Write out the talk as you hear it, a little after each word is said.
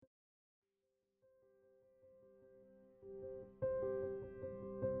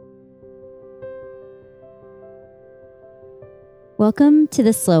Welcome to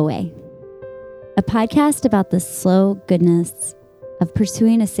The Slow Way, a podcast about the slow goodness of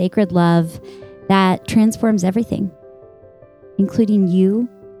pursuing a sacred love that transforms everything, including you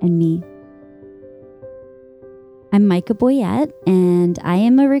and me. I'm Micah Boyette, and I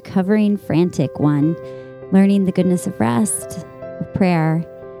am a recovering frantic one, learning the goodness of rest, of prayer,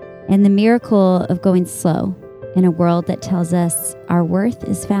 and the miracle of going slow in a world that tells us our worth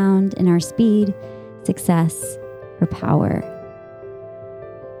is found in our speed, success, or power.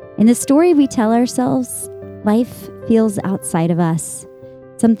 In the story we tell ourselves, life feels outside of us,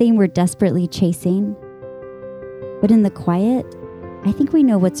 something we're desperately chasing. But in the quiet, I think we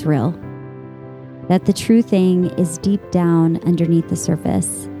know what's real, that the true thing is deep down underneath the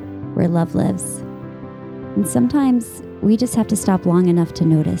surface, where love lives. And sometimes we just have to stop long enough to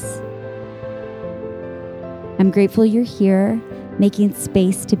notice. I'm grateful you're here, making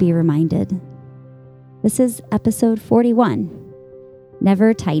space to be reminded. This is episode 41.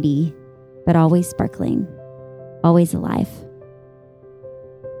 Never tidy, but always sparkling, always alive.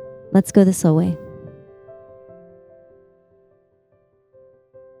 Let's go the slow way.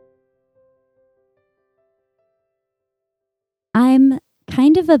 I'm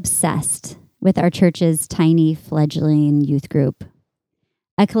kind of obsessed with our church's tiny fledgling youth group,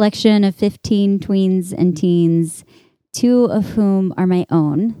 a collection of 15 tweens and teens, 2 of whom are my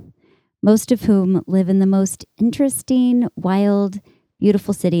own, most of whom live in the most interesting, wild,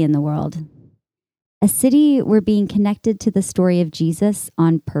 beautiful city in the world. A city where being connected to the story of Jesus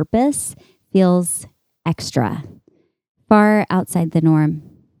on purpose feels extra, far outside the norm.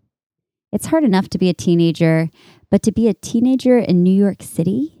 It's hard enough to be a teenager, but to be a teenager in New York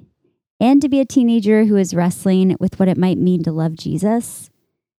City and to be a teenager who is wrestling with what it might mean to love Jesus,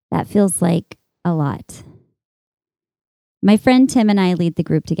 that feels like a lot. My friend Tim and I lead the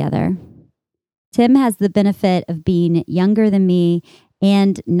group together. Tim has the benefit of being younger than me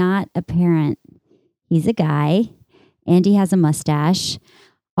and not a parent. He's a guy, and he has a mustache,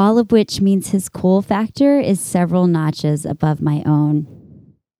 all of which means his cool factor is several notches above my own.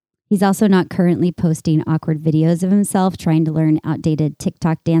 He's also not currently posting awkward videos of himself trying to learn outdated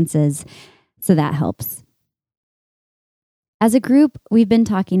TikTok dances, so that helps. As a group, we've been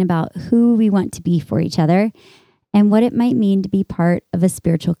talking about who we want to be for each other and what it might mean to be part of a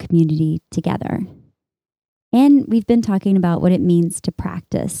spiritual community together. And we've been talking about what it means to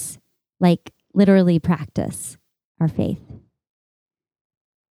practice, like literally practice, our faith.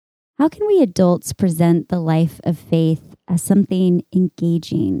 How can we adults present the life of faith as something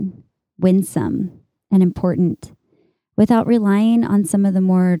engaging, winsome, and important without relying on some of the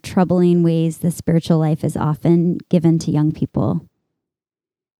more troubling ways the spiritual life is often given to young people?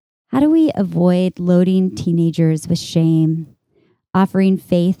 How do we avoid loading teenagers with shame, offering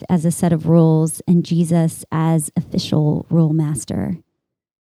faith as a set of rules and Jesus as official rule master?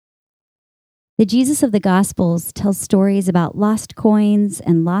 The Jesus of the Gospels tells stories about lost coins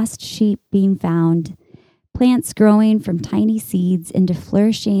and lost sheep being found, plants growing from tiny seeds into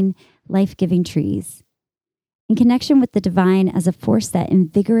flourishing, life-giving trees, in connection with the divine as a force that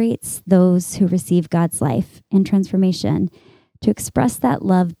invigorates those who receive God's life and transformation to express that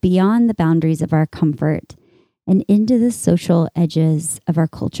love beyond the boundaries of our comfort and into the social edges of our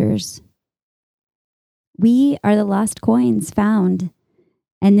cultures. We are the lost coins found,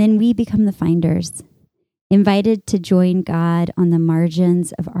 and then we become the finders, invited to join God on the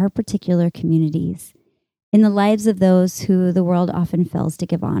margins of our particular communities, in the lives of those who the world often fails to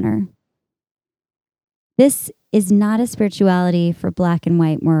give honor. This is not a spirituality for black and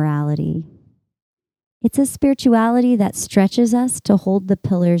white morality. It's a spirituality that stretches us to hold the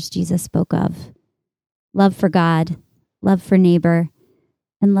pillars Jesus spoke of: love for God, love for neighbor,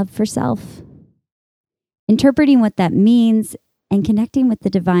 and love for self. Interpreting what that means and connecting with the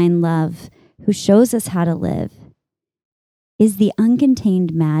divine love who shows us how to live is the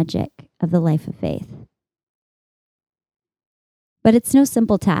uncontained magic of the life of faith. But it's no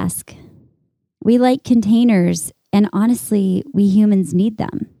simple task. We like containers, and honestly, we humans need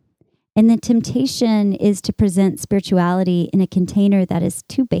them. And the temptation is to present spirituality in a container that is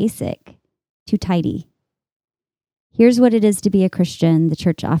too basic, too tidy. Here's what it is to be a Christian, the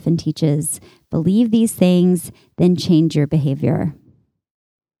church often teaches: believe these things, then change your behavior.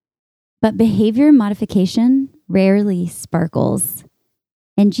 But behavior modification rarely sparkles.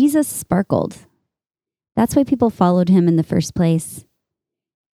 And Jesus sparkled. That's why people followed him in the first place.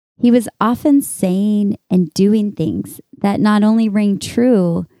 He was often saying and doing things that not only rang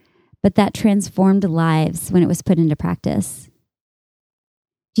true, but that transformed lives when it was put into practice.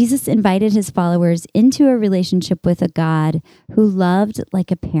 Jesus invited his followers into a relationship with a God who loved like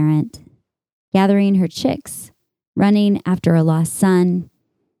a parent, gathering her chicks running after a lost son,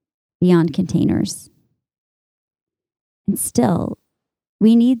 beyond containers. And still,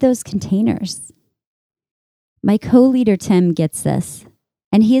 we need those containers. My co-leader, Tim, gets this,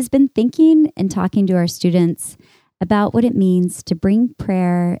 and he has been thinking and talking to our students about what it means to bring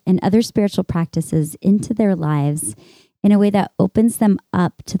prayer and other spiritual practices into their lives in a way that opens them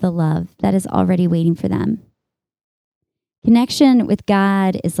up to the love that is already waiting for them. Connection with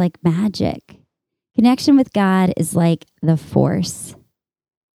God is like magic. Connection with God is like the Force.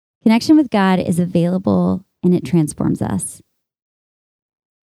 Connection with God is available and it transforms us.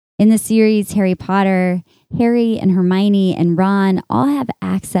 In the series Harry Potter, Harry and Hermione and Ron all have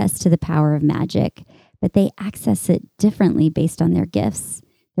access to the power of magic, but they access it differently based on their gifts,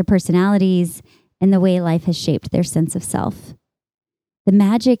 their personalities, and the way life has shaped their sense of self. The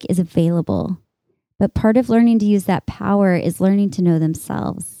magic is available, but part of learning to use that power is learning to know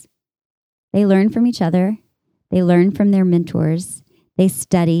themselves. They learn from each other, they learn from their mentors, they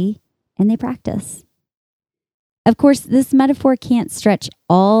study, and they practice. Of course, this metaphor can't stretch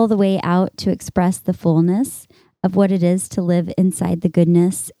all the way out to express the fullness of what it is to live inside the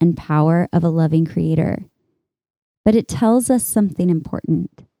goodness and power of a loving Creator. But it tells us something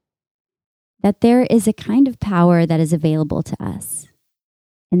important, that there is a kind of power that is available to us,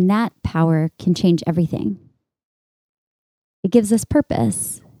 and that power can change everything. It gives us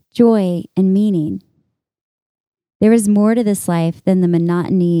purpose, joy, and meaning. There is more to this life than the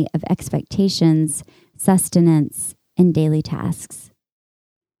monotony of expectations, sustenance, and daily tasks.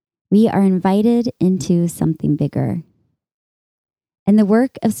 We are invited into something bigger. And the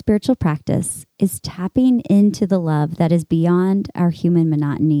work of spiritual practice is tapping into the love that is beyond our human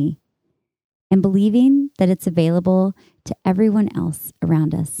monotony and believing that it's available to everyone else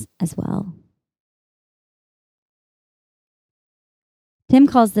around us as well. Tim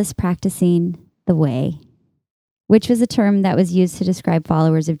calls this practicing the way, which was a term that was used to describe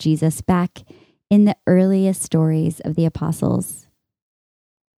followers of Jesus back in the earliest stories of the apostles.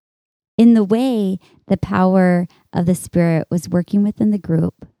 In the way, the power of the Spirit was working within the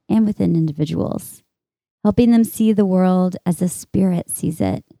group and within individuals, helping them see the world as the Spirit sees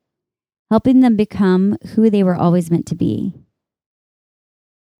it, helping them become who they were always meant to be.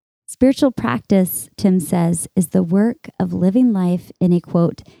 Spiritual practice, Tim says, is the work of living life in a,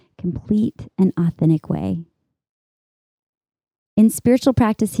 quote, complete and authentic way. In spiritual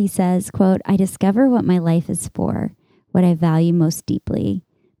practice, he says, quote, I discover what my life is for, what I value most deeply,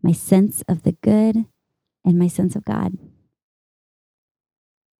 my sense of the good and my sense of God.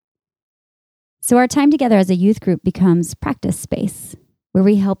 So our time together as a youth group becomes practice space, where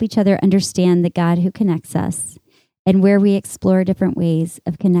we help each other understand the God who connects us and where we explore different ways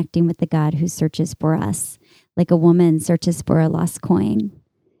of connecting with the God who searches for us, like a woman searches for a lost coin,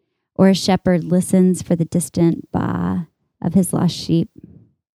 or a shepherd listens for the distant baa of his lost sheep.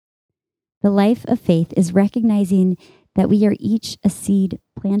 The life of faith is recognizing that we are each a seed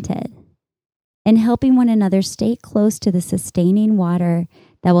planted and helping one another stay close to the sustaining water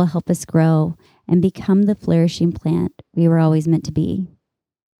that will help us grow and become the flourishing plant we were always meant to be.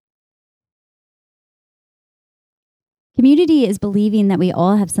 Community is believing that we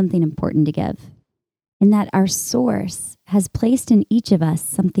all have something important to give and that our source has placed in each of us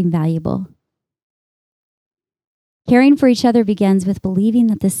something valuable. Caring for each other begins with believing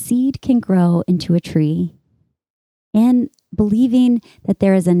that the seed can grow into a tree and believing that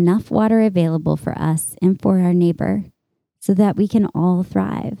there is enough water available for us and for our neighbor so that we can all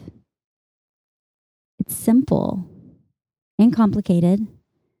thrive. It's simple and complicated.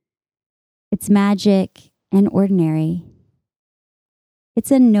 It's magic and ordinary.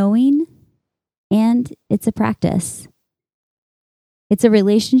 It's a knowing and it's a practice. It's a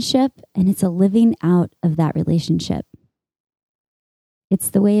relationship and it's a living out of that relationship. It's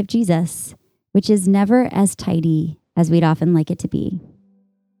the way of Jesus, which is never as tidy as we'd often like it to be,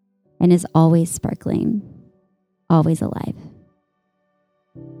 and is always sparkling, always alive.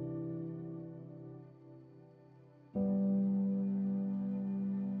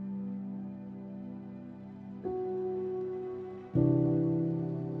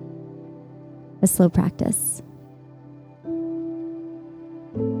 A slow practice.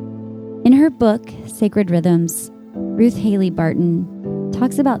 In her book, Sacred Rhythms, Ruth Haley Barton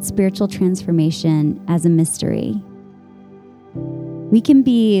talks about spiritual transformation as a mystery. We can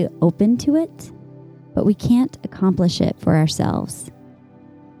be open to it, but we can't accomplish it for ourselves.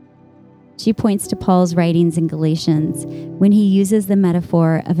 She points to Paul's writings in Galatians when he uses the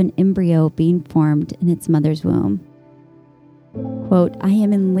metaphor of an embryo being formed in its mother's womb. Quote, I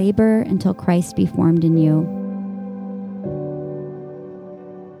am in labor until Christ be formed in you.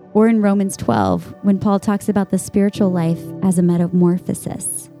 Or in Romans 12, when Paul talks about the spiritual life as a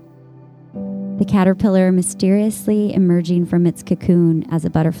metamorphosis. The caterpillar mysteriously emerging from its cocoon as a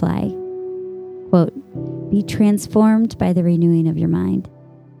butterfly. Quote, "Be transformed by the renewing of your mind."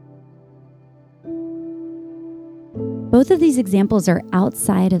 Both of these examples are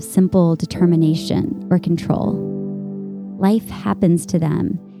outside of simple determination or control. Life happens to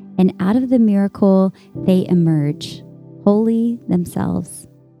them, and out of the miracle, they emerge, wholly themselves.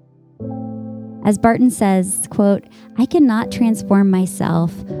 As Barton says, quote, "I cannot transform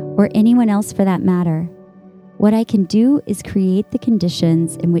myself or anyone else for that matter. What I can do is create the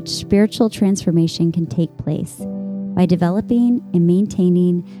conditions in which spiritual transformation can take place by developing and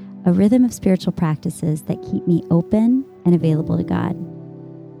maintaining a rhythm of spiritual practices that keep me open and available to God."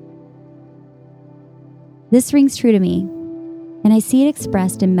 This rings true to me, and I see it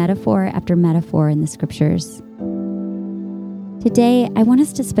expressed in metaphor after metaphor in the scriptures. Today, I want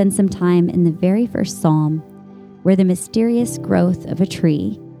us to spend some time in the very first psalm, where the mysterious growth of a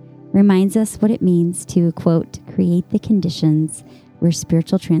tree reminds us what it means to, quote, "create the conditions where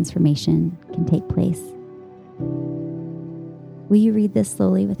spiritual transformation can take place." Will you read this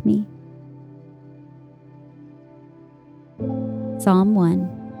slowly with me? Psalm 1,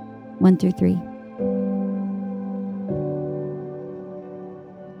 1 through 3.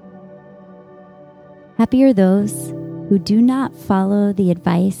 Happy are those who do not follow the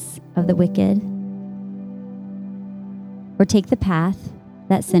advice of the wicked, or take the path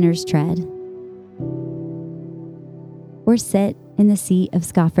that sinners tread, or sit in the seat of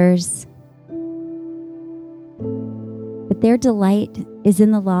scoffers. But their delight is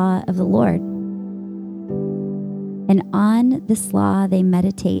in the law of the Lord, and on this law they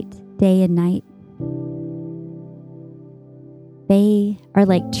meditate day and night. They are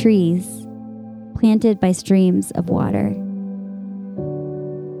like trees planted by streams of water,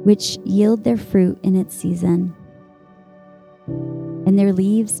 which yield their fruit in its season, and their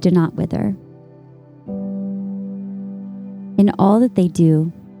leaves do not wither. In all that they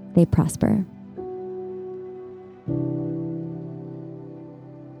do, they prosper.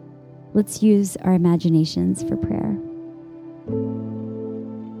 Let's use our imaginations for prayer.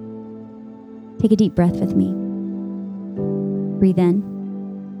 Take a deep breath with me. Breathe in.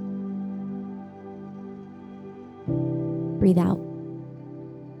 Breathe out.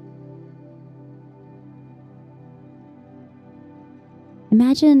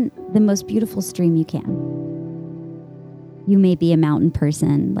 Imagine the most beautiful stream you can. You may be a mountain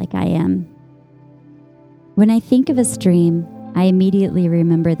person like I am. When I think of a stream, I immediately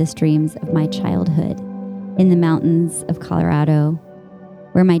remember the streams of my childhood in the mountains of Colorado,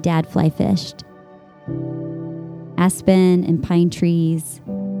 where my dad fly fished. Aspen and pine trees,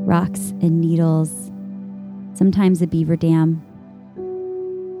 rocks and needles, sometimes a beaver dam,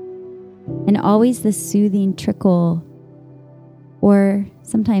 and always the soothing trickle or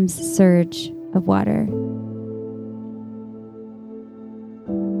sometimes surge of water.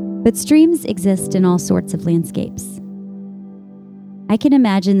 But streams exist in all sorts of landscapes. I can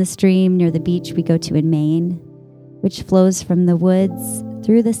imagine the stream near the beach we go to in Maine, which flows from the woods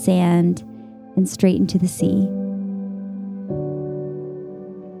through the sand and straight into the sea.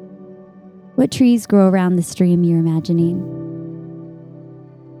 What trees grow around the stream you're imagining?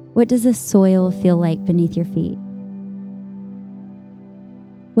 What does the soil feel like beneath your feet?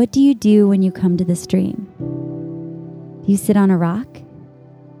 What do you do when you come to the stream? Do you sit on a rock?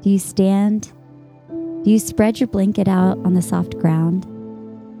 Do you stand? Do you spread your blanket out on the soft ground?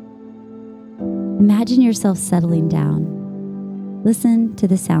 Imagine yourself settling down. Listen to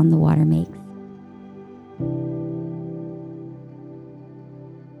the sound the water makes.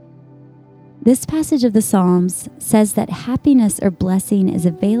 This passage of the Psalms says that happiness or blessing is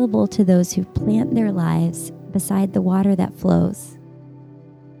available to those who plant their lives beside the water that flows.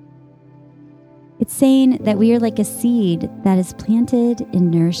 It's saying that we are like a seed that is planted in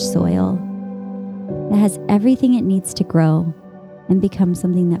nourished soil, that has everything it needs to grow and become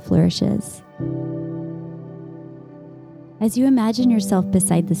something that flourishes. As you imagine yourself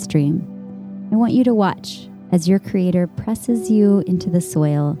beside the stream, I want you to watch as your Creator presses you into the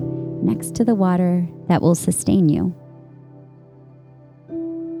soil next to the water that will sustain you.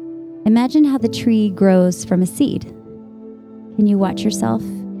 Imagine how the tree grows from a seed. Can you watch yourself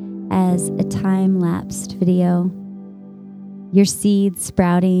as a time-lapsed video? Your seed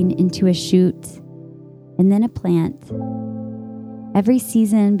sprouting into a shoot and then a plant, every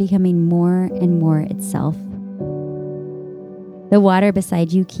season becoming more and more itself. The water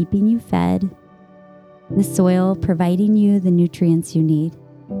beside you keeping you fed, the soil providing you the nutrients you need.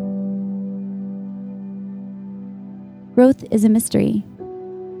 Growth is a mystery.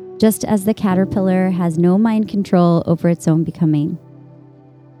 just as the caterpillar has no mind control over its own becoming.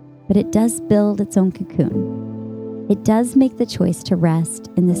 But it does build its own cocoon. It does make the choice to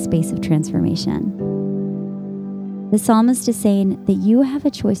rest in the space of transformation. The psalmist is saying that you have a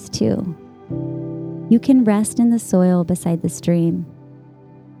choice too. You can rest in the soil beside the stream.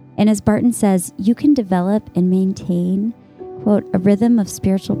 And as Barton says, you can develop and maintain, quote, a rhythm of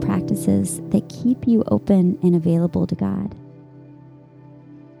spiritual practices that keep you open and available to God.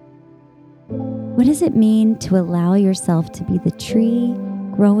 What does it mean to allow yourself to be the tree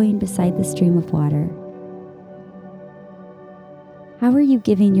growing beside the stream of water? How are you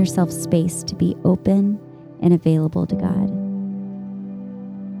giving yourself space to be open and available to God?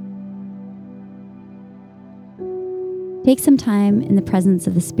 Take some time in the presence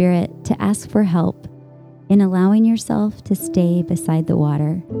of the Spirit to ask for help in allowing yourself to stay beside the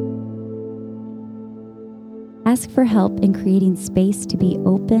water. Ask for help in creating space to be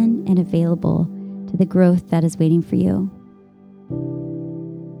open and available to the growth that is waiting for you.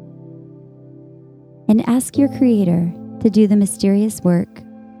 And ask your Creator to do the mysterious work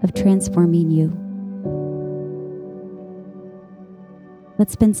of transforming you.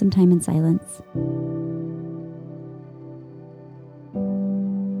 Let's spend some time in silence.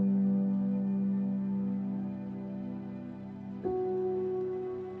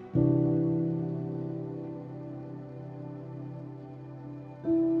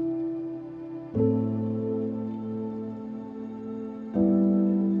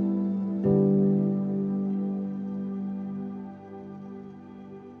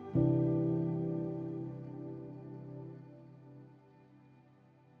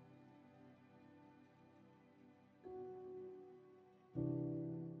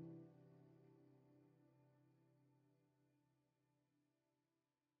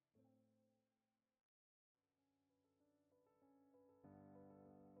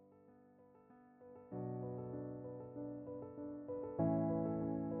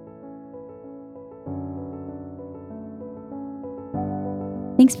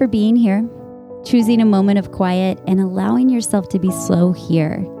 Thanks for being here. Choosing a moment of quiet and allowing yourself to be slow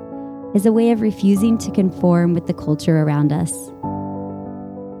here is a way of refusing to conform with the culture around us.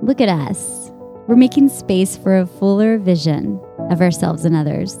 Look at us. We're making space for a fuller vision of ourselves and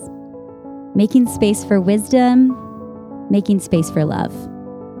others. Making space for wisdom, making space for love.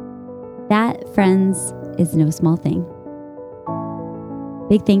 That, friends, is no small thing.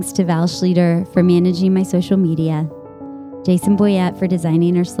 Big thanks to Val Schleter for managing my social media, Jason Boyette for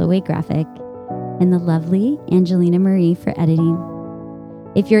designing our Slow Way graphic, and the lovely Angelina Marie for editing.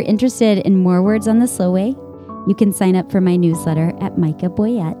 If you're interested in more words on the Slow Way, you can sign up for my newsletter at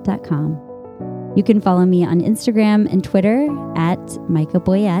micahboyette.com. You can follow me on Instagram and Twitter at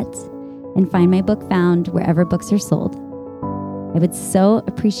micahboyette and find my book found wherever books are sold. I would so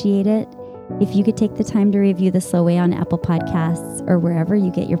appreciate it if you could take the time to review the Slow Way on Apple Podcasts or wherever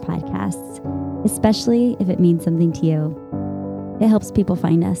you get your podcasts, especially if it means something to you. It helps people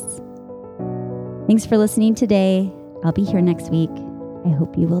find us. Thanks for listening today. I'll be here next week. I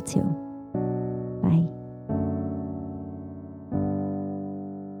hope you will too.